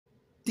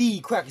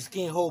These crackers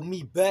can't hold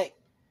me back.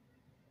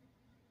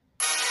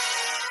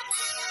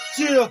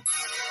 Chill.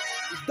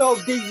 It's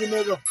Dope Diesel,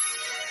 nigga.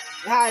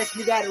 The highest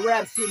nigga out of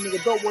rap shit,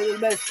 nigga. Dope Boy in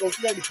Mexico.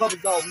 Celebrity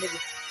puppets off, nigga.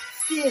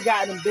 Still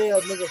got them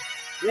bells, nigga.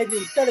 That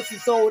nigga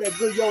 36 sold that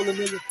good Yola,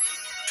 nigga.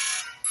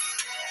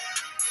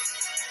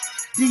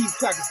 These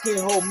crackers can't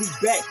hold me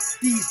back.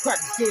 These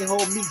crackers can't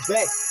hold me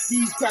back.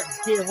 These crackers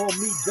can't hold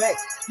me back.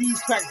 These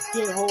crackers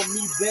can't hold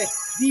me back.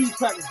 These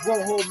crackers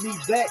won't hold me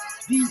back.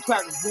 These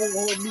crackers won't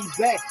hold me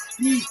back.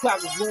 These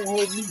crackers won't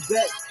hold me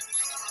back.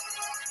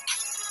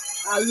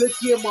 I look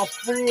here at my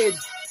fridge,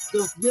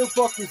 the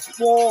fucking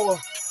spoiled.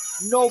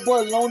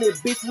 Nobody on it,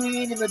 bitch. We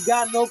ain't even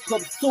got no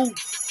cup soup.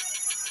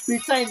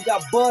 Bitch, I ain't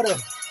got butter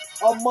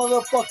or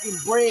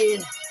motherfucking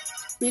bread.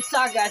 Bitch,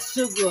 I got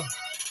sugar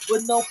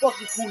with no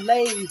fucking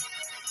Kool-Aid.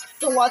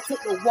 So I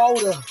took the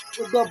water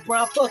with the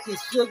brown fucking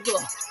sugar.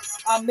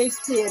 I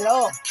mixed it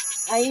up.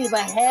 I ain't even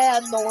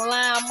had no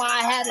lime.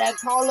 I had to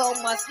call up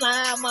my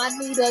slime. I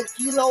need a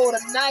kilo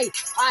tonight.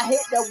 I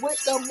hit the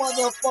with the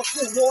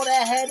motherfucking water.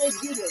 I had to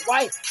get it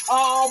right. I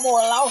almost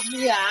lost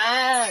me an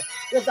eye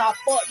because I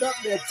fucked up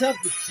the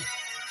temperature.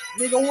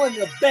 Nigga went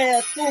in the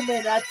bathroom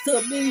and I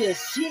took me a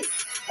shit.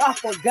 I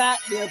forgot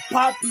that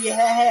Poppy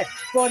had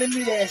brought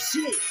me that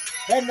shit.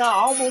 And I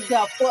almost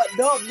got fucked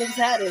up. Niggas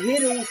had to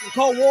hit it with some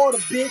cold water,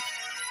 bitch.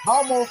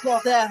 Almost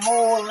lost that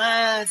whole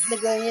line,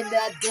 nigga, in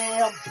that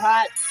damn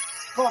pot.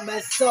 Call me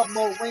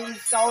submarine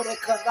soda,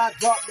 cause I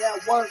dropped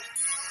that work.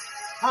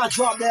 I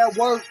dropped that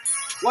work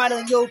right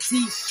on your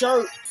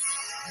t-shirt.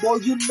 Boy,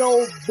 you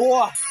know,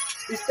 boy,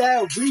 it's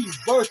that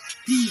reverse.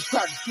 These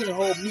crackers can't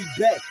hold me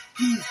back.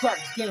 These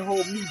crackers can't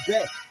hold me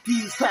back.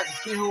 These crackers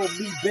can't hold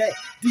me back.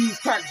 These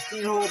crackers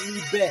can't hold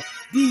me back.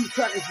 These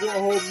crackers won't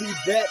hold me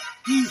back.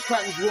 These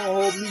crackers won't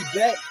hold me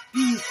back.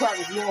 These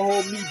crackers won't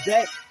hold me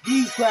back.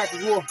 These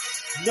crackers won't.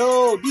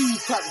 No,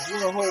 these crackers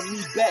won't hold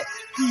me back.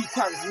 These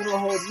crackers won't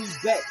hold me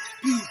back.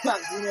 These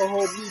crackers won't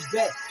hold me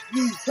back.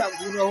 These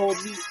crackers won't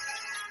hold me.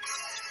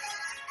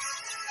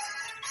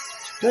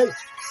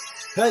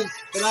 Hey,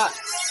 can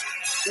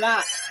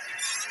I?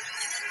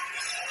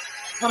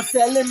 I'm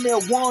selling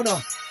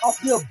marijuana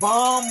off your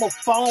bomb or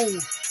phone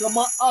to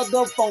my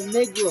other phone,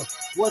 nigga.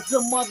 What's the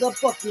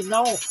motherfucking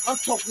on? I'm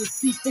talking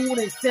seafood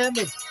and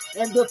salmon,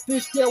 and the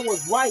fish there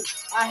was right.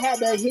 I had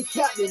to hit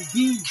Captain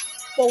D.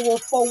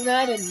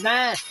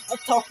 404.99. I'm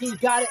talking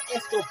got an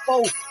extra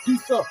 4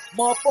 piece of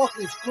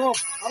motherfucking scrump.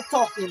 I'm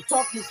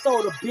talking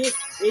soda, bitch.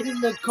 It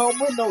didn't come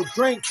with no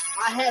drink.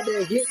 I had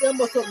to hit them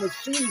with a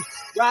machine.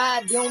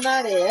 Ride down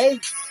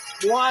 98.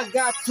 Boy, I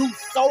got 2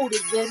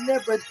 sodas and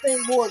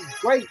everything was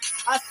great.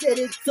 I said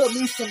it took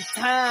me some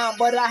time,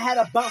 but I had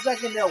to bounce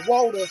back in that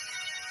water.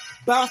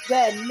 Bounce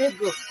that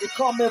nigga, they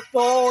call me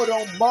forward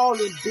on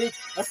ballin', bitch.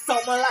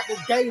 Assault me like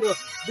a gator,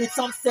 bitch.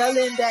 I'm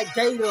selling that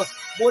gator.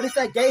 Boy, this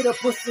that gator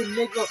pussy,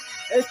 nigga.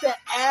 It's that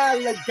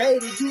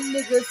alligator. You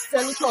niggas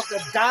selling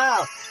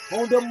crocodile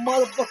on the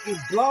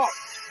motherfucking block.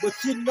 But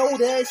you know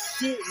that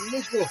shit,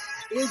 nigga,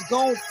 is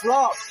gon'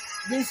 flop.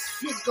 This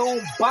shit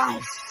gon'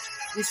 bite.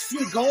 This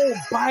shit gon'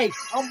 bite.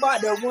 I'm about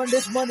to run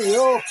this money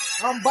up.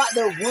 I'm about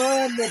to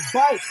run the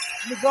bite.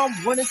 Nigga,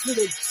 I'm running to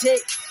the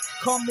check.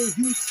 Call me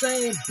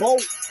Usain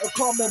Bolt, or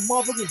call me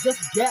motherfucking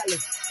Justin Gatlin,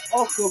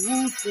 or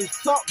Caruso or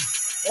something.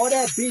 Or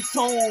that bitch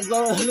on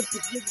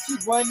Olympic nigga,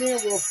 she running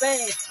real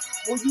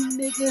fast. Or you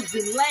niggas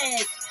in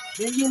last,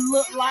 then you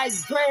look like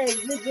drag,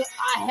 nigga.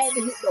 I had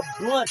to hit the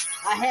blunt.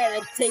 I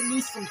had to take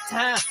me some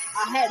time.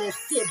 I had to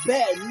sit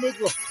back,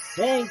 nigga.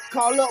 They ain't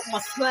call up my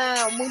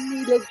slime. We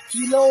need a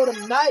kilo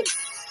tonight.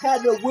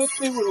 Had to whip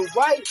it with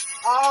right.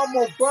 I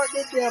almost burnt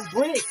that damn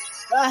brick.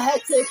 I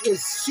had to take a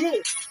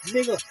shit,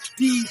 nigga.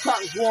 These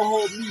crackers won't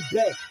hold me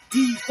back.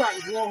 These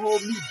crackers won't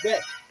hold me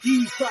back.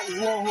 These crackers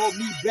won't hold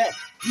me back.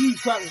 These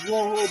crackers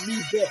won't hold me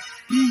back.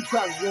 These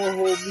crackers won't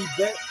hold me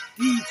back.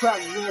 These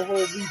crackers won't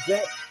hold me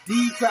back.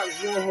 These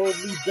crackers won't hold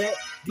me back.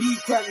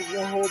 These crackers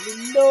won't hold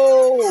me.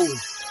 No,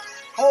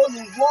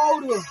 holy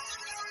water.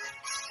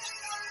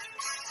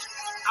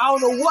 I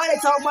don't know what they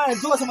talking about in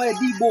Georgia. Somebody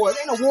D-boys.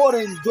 Ain't no water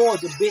in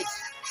Georgia, bitch.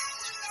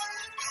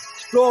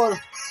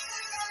 Florida.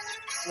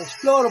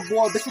 Florida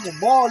boy, bitch, I'm a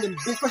Marlin,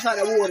 bitch, fresh out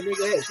that water,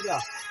 nigga. Hey, check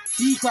out.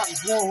 These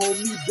crackers won't hold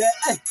me back.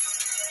 Hey.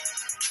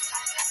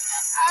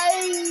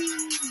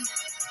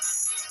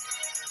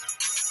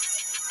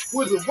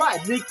 Whip it right,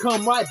 nigga,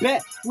 come right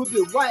back. Whip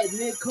it right,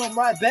 nigga, come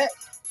right back.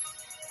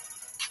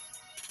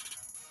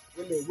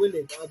 Will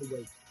it the other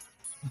way.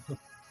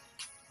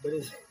 But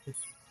it's...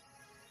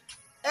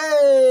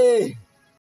 Hey.